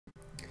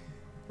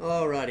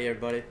Alrighty,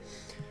 everybody.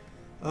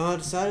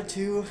 Decided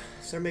to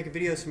start making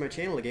videos for my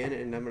channel again,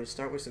 and I'm going to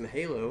start with some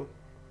Halo.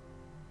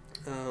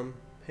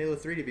 Halo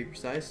 3 to be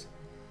precise.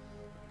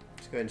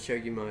 Just go ahead and show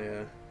you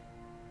my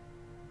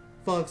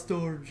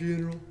 5-star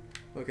general.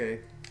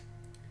 Okay.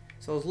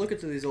 So I was looking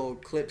through these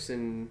old clips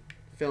and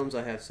films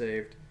I have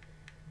saved,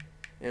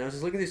 and I was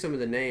just looking through some of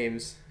the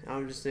names.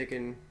 I'm just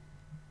thinking,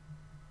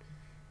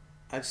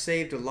 I've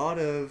saved a lot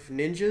of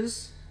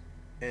ninjas,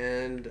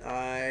 and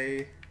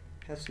I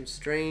have some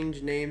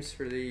strange names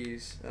for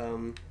these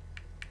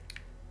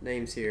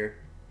names here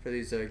for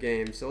these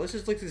games. So let's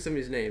just look through some of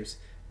these names.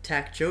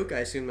 Tack choke, I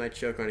assume I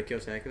choke on a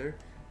Kill-tacular.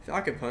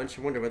 Falcon punch,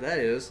 I wonder what that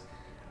is.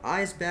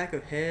 Eyes back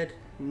of head,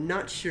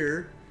 not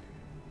sure.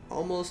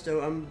 Almost,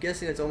 I'm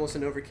guessing it's almost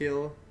an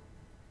overkill.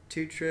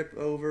 2-trip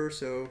over,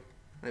 so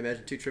I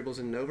imagine 2 triples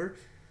and an over.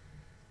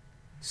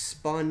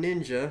 Spawn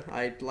ninja,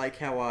 I like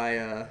how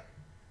I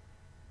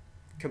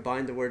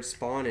combined the word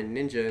spawn and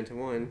ninja into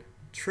one.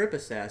 Trip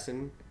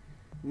assassin.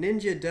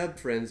 Ninja dub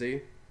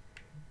frenzy.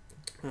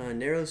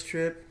 Narrows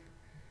trip.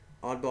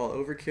 Oddball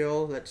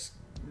overkill,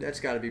 that's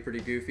got to be pretty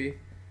goofy.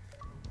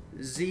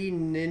 Z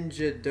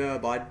ninja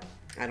dub,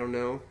 I don't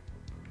know.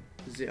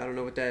 I don't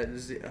know what that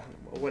is.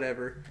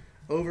 Whatever.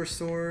 Over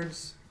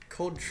swords.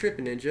 Cold trip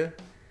ninja.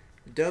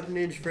 Dub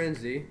ninja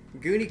frenzy.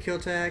 Goonie kill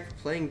tack.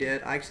 Playing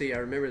dead. Actually, I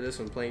remember this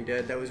one, playing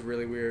dead. That was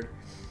really weird.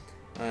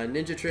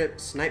 Ninja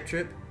trip. Snipe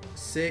trip.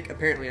 Sick.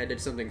 Apparently I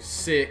did something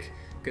sick,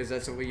 because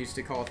that's what we used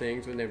to call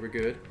things when they were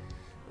good.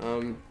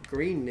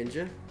 Green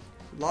ninja.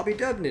 Lobby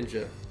dub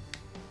ninja.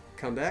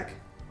 Comeback.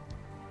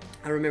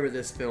 I remember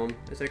this film.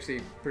 It's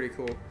actually pretty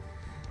cool.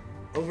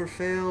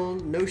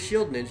 Overfail. No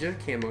shield ninja.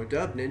 Camo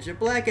dub ninja.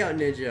 Blackout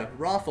ninja.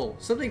 Raffle.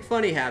 Something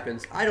funny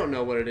happens. I don't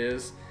know what it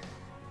is.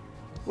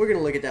 We're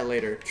gonna look at that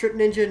later. Trip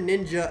ninja.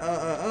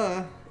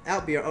 Ninja.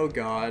 Out BR. Oh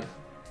god.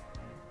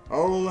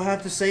 Oh, I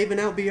have to save an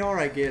out BR.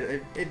 I get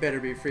it. It better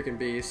be freaking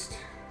beast.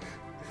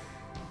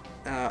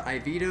 I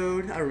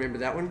vetoed. I remember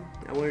that one.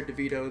 I wanted to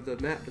veto the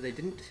map, but they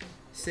didn't.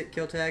 Sick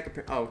kill tag.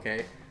 Oh,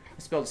 okay. I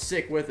spelled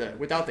sick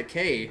without the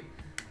K.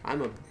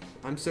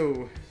 I'm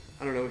so,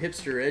 I don't know,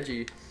 hipster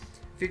edgy.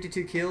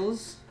 52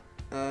 kills.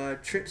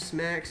 Trip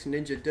smacks.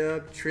 Ninja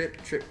dub. Trip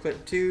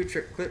clip 2.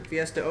 Trip clip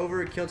fiesta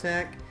over. Kill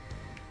tack.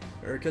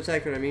 Or kill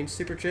tack, what I mean.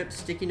 Super trip.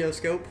 Sticky no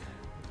scope.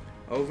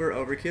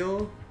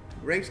 Overkill.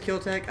 Ranked kill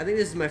tack. I think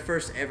this is my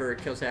first ever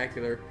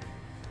Kill-tacular.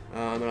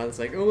 And I was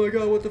like, oh my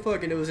god, what the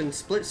fuck? And it was in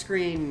split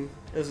screen.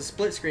 It was a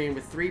split screen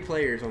with 3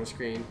 players on the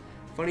screen.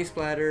 Funny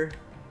splatter.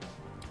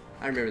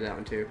 I remember that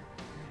one too.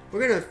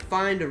 We're gonna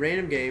find a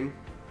random game.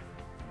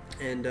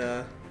 And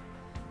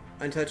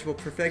untouchable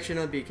perfection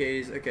on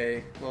BKs.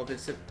 Okay, well, if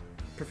it's a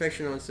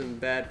perfection on some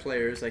bad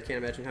players, I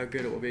can't imagine how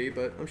good it will be,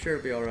 but I'm sure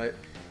it'll be alright.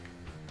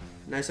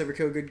 Nice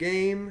overkill, good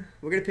game.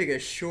 We're gonna pick a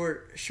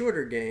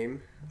shorter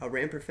game. A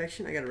ram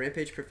perfection. I got a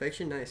rampage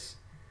perfection. Nice.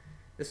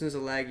 This one's a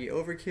laggy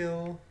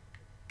overkill.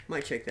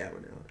 Might check that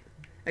one out.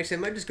 Actually, I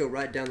might just go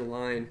right down the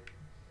line.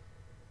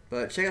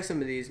 But check out some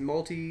of these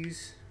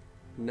multis.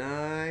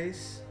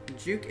 Nice.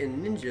 Juke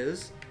and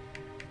ninjas.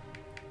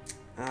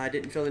 I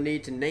didn't feel the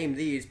need to name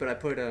these, but I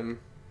put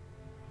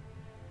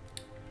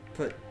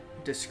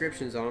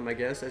descriptions on them, I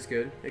guess. That's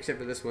good. Except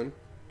for this one.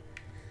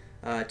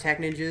 Attack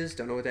ninjas.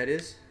 Don't know what that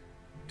is.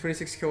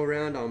 26 kill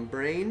round on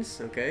brains.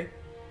 Okay.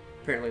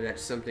 Apparently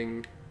that's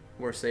something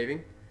worth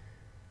saving.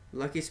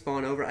 Lucky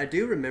spawn over. I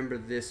do remember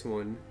this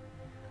one.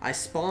 I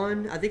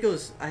spawned, I think it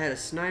was, I had a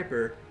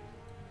sniper,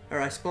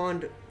 or I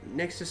spawned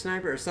next to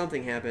sniper, or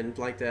something happened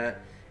like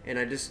that, and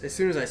I just, as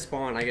soon as I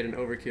spawn, I get an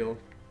overkill.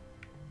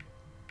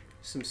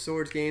 Some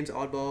swords games,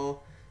 oddball,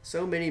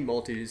 so many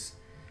multis.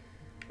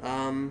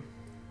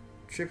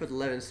 Trip with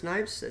 11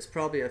 snipes, that's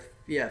probably a,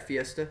 yeah,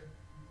 fiesta.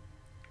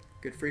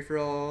 Good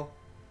free-for-all,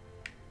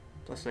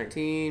 plus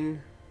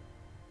 19.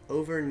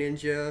 Over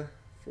ninja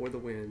for the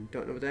win.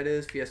 Don't know what that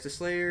is. Fiesta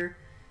Slayer.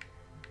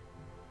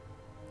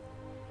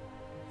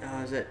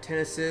 Is that 10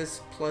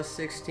 assists plus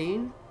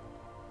 16?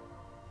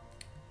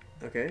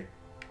 Okay,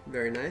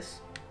 very nice.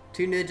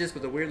 2 ninjas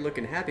with a weird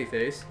looking happy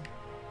face.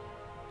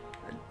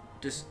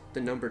 Just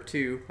the number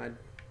 2.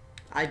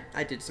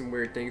 I did some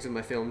weird things in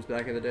my films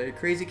back in the day.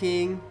 Crazy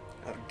King.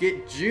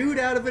 Get Jude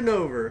out of an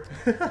over.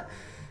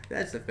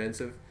 That's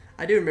offensive.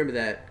 I do remember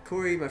that.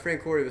 Corey, my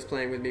friend Corey was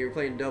playing with me. We were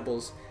playing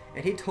doubles,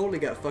 and he totally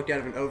got fucked out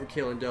of an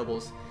overkill in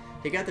doubles.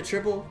 He got the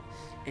triple,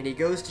 and he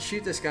goes to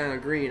shoot this guy on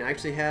green. I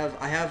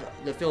have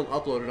the film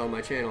uploaded on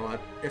my channel.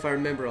 If I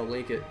remember, I'll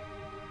link it.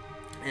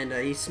 And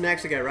he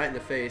smacks the guy right in the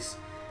face,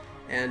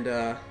 and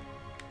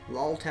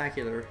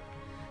lol-tacular.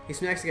 He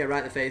smacks the guy right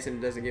in the face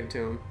and doesn't give it to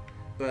him.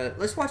 But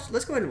let's go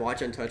ahead and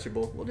watch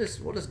Untouchable. We'll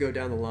just go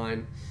down the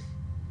line.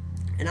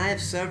 And I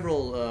have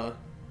several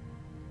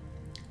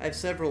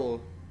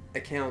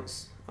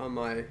accounts on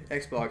my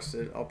Xbox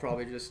that I'll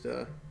probably just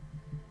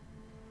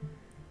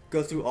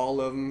go through all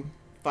of them,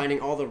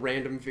 finding all the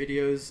random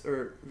videos,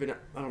 or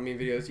I don't mean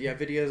videos, yeah,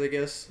 videos I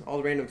guess, all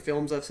the random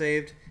films I've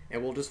saved,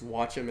 and we'll just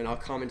watch them and I'll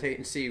commentate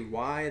and see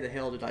why the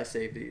hell did I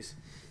save these.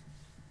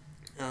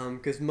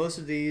 Because a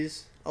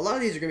lot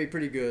of these are going to be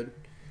pretty good.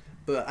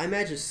 But I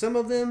imagine some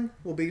of them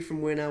will be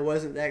from when I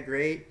wasn't that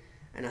great,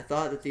 and I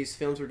thought that these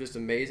films were just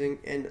amazing.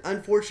 And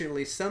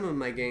unfortunately, some of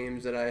my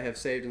games that I have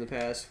saved in the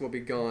past will be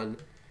gone.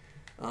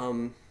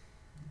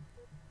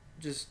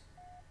 Just,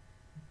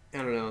 I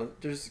don't know.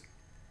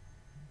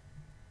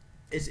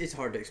 It's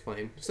hard to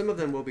explain. Some of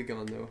them will be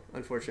gone though,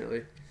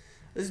 unfortunately.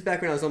 This is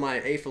back when I was on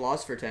my A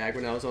Philosopher tag,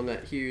 when I was on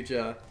that huge,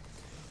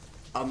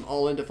 I'm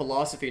all into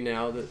philosophy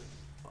now,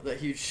 that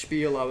huge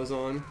spiel I was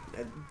on.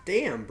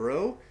 Damn,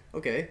 bro.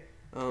 Okay.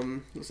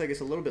 Looks like it's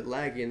a little bit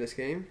laggy in this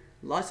game.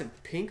 Lots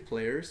of pink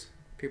players.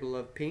 People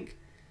love pink.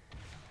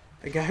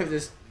 A guy with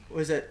this,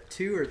 was that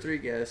 2 or 3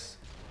 guests?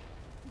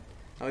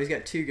 Oh, he's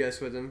got 2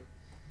 guests with him.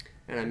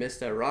 And I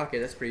missed that rocket.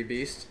 That's pretty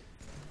beast.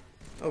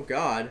 Oh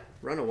god,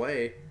 run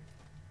away.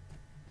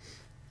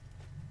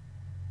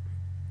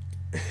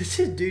 This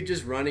dude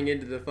just running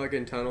into the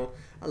fucking tunnel.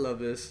 I love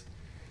this.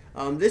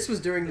 This was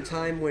during the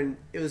time when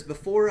it was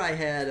before I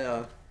had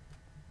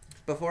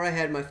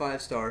my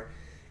 5-star.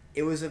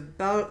 It was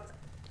about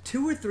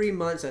 2 or 3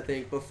 months, I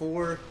think,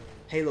 before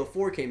Halo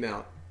 4 came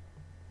out.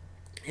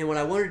 And what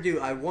I wanted to do,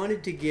 I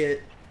wanted to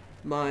get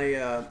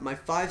my my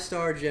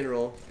 5-star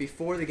general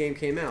before the game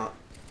came out.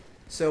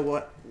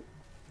 So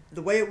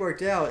the way it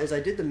worked out is I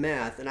did the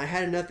math, and I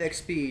had enough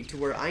XP to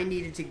where I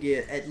needed to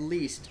get at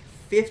least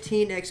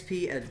 15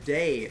 XP a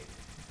day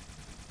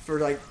for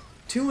like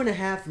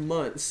 2.5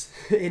 months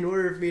in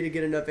order for me to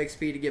get enough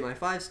XP to get my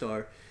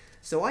 5-star.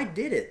 So I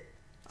did it.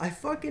 I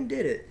fucking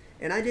did it.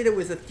 And I did it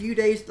with a few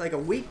days, like a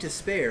week to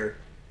spare.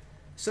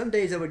 Some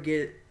days I would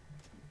get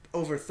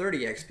over 30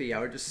 XP. I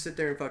would just sit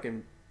there and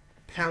fucking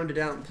pound it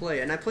out and play.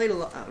 And I played a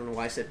lot. I don't know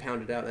why I said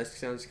pound it out. That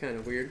sounds kind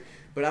of weird.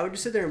 But I would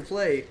just sit there and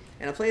play.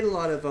 And I played a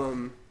lot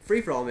of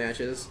free-for-all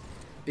matches,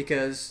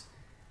 because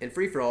in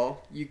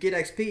free-for-all you get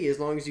XP as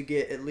long as you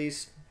get at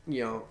least,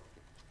 you know,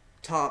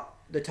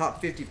 the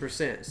top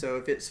 50%. So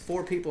if it's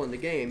 4 people in the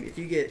game, if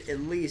you get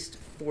at least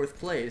 4th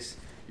place,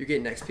 you're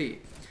getting XP.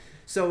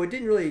 So it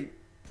didn't really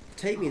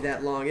take me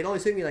that long. It only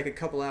took me like a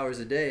couple hours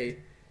a day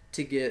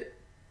to get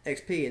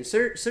XP. And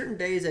certain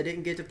days I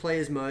didn't get to play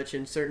as much,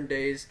 and certain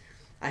days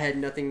I had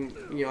nothing,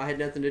 you know, I had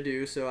nothing to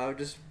do, so I would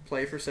just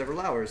play for several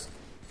hours.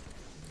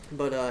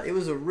 But it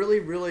was a really,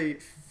 really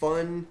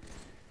fun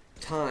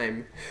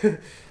time.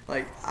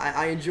 Like,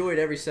 I enjoyed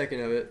every second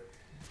of it.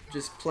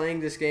 Just playing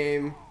this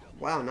game.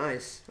 Wow,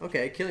 nice.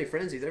 Okay, Killing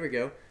Frenzy, there we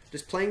go.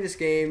 Just playing this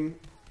game,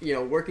 you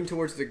know, working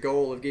towards the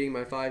goal of getting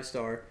my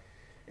 5-star.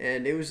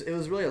 And it was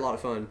really a lot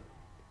of fun.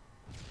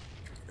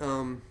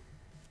 And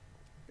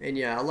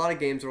yeah, a lot of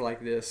games were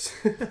like this.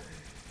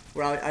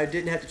 Where I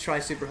didn't have to try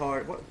super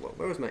hard.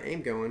 Where was my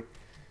aim going?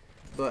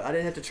 But I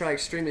didn't have to try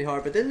extremely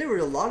hard. But then there were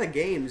a lot of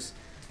games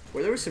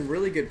where there were some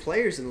really good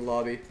players in the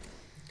lobby.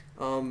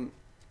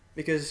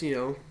 Because, you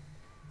know,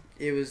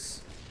 it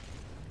was,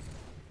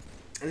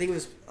 I think it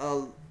was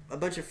a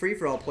bunch of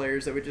free-for-all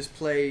players that would just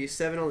play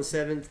 7 on the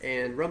 7th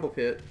and Rumble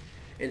Pit.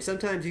 And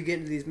sometimes you get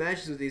into these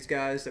matches with these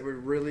guys that were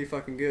really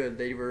fucking good.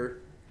 They were,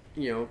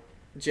 you know,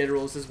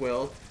 generals as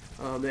well.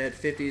 They had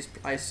 50s,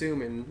 I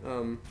assume,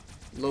 in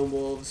Lone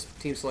Wolves,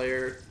 Team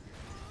Slayer,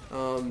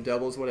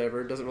 doubles,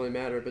 whatever. It doesn't really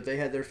matter, but they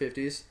had their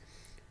 50s.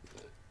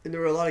 And there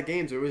were a lot of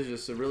games where it was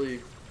just a really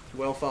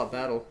well-fought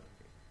battle.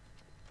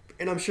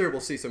 And I'm sure we'll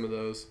see some of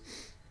those.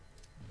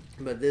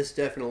 But this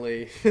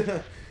definitely,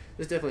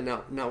 this definitely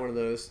not one of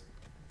those.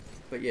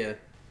 But yeah,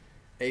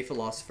 A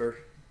Philosopher.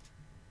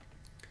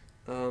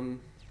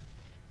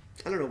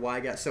 I don't know why I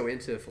got so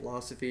into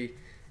philosophy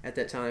at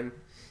that time,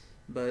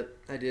 but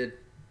I did.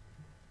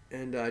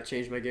 And I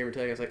changed my gamer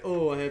tag. I was like,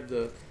 oh, I have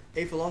the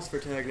A Philosopher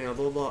tag now,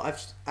 blah, blah.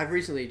 I've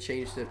recently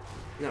changed it.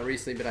 Not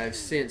recently, but I have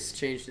since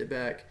changed it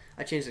back.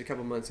 I changed it a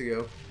couple months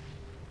ago.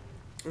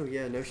 Oh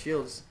yeah, no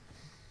shields.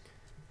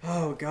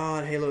 Oh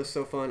god, Halo is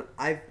so fun.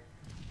 I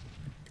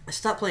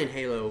stopped playing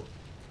Halo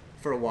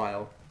for a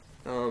while.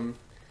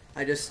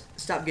 I just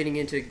stopped getting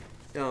into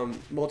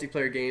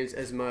multiplayer games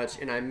as much,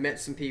 and I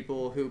met some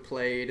people who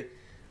played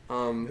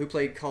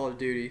Call of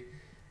Duty,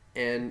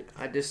 and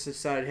I just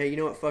decided, hey, you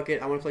know what, fuck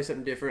it, I want to play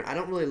something different. I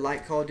don't really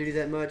like Call of Duty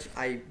that much,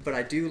 but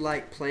I do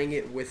like playing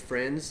it with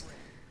friends,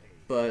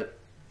 but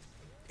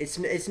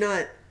it's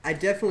not, I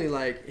definitely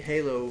like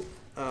Halo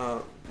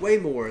way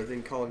more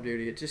than Call of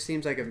Duty. It just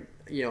seems like a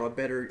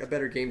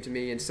better game to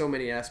me in so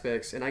many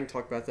aspects, and I can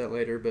talk about that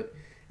later, but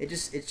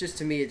it's just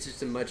to me, it's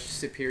just a much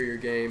superior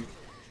game.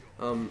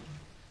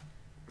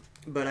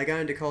 But I got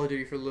into Call of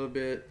Duty for a little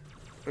bit,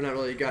 or not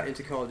really got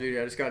into Call of Duty,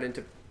 I just got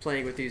into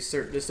playing with this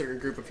certain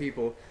group of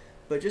people.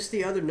 But just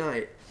the other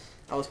night,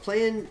 I was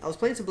playing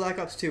some Black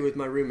Ops 2 with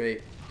my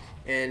roommate,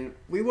 and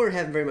we weren't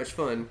having very much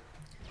fun.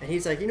 And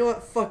he's like, you know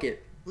what, fuck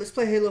it, let's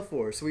play Halo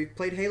 4. So we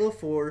played Halo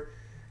 4,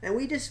 and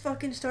we just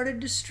fucking started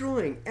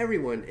destroying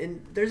everyone.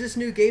 And there's this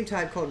new game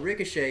type called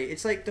Ricochet.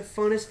 It's like the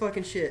funnest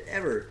fucking shit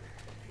ever.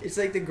 It's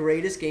like the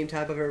greatest game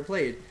type I've ever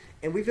played.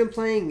 And we've been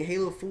playing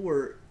Halo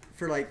 4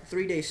 for like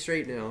 3 days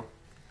straight now.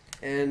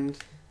 And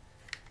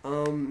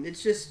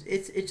it's just,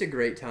 it's a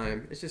great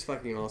time. It's just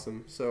fucking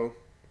awesome. So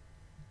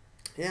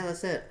yeah,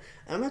 that's it.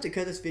 I'm about to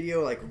cut this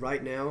video like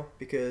right now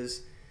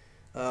because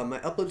My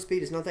upload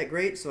speed is not that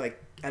great, so I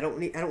don't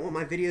want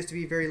my videos to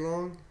be very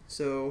long.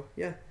 So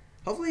yeah,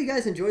 hopefully you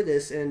guys enjoyed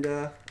this, and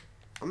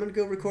I'm gonna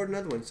go record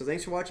another one. So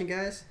thanks for watching,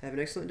 guys. Have an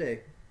excellent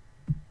day.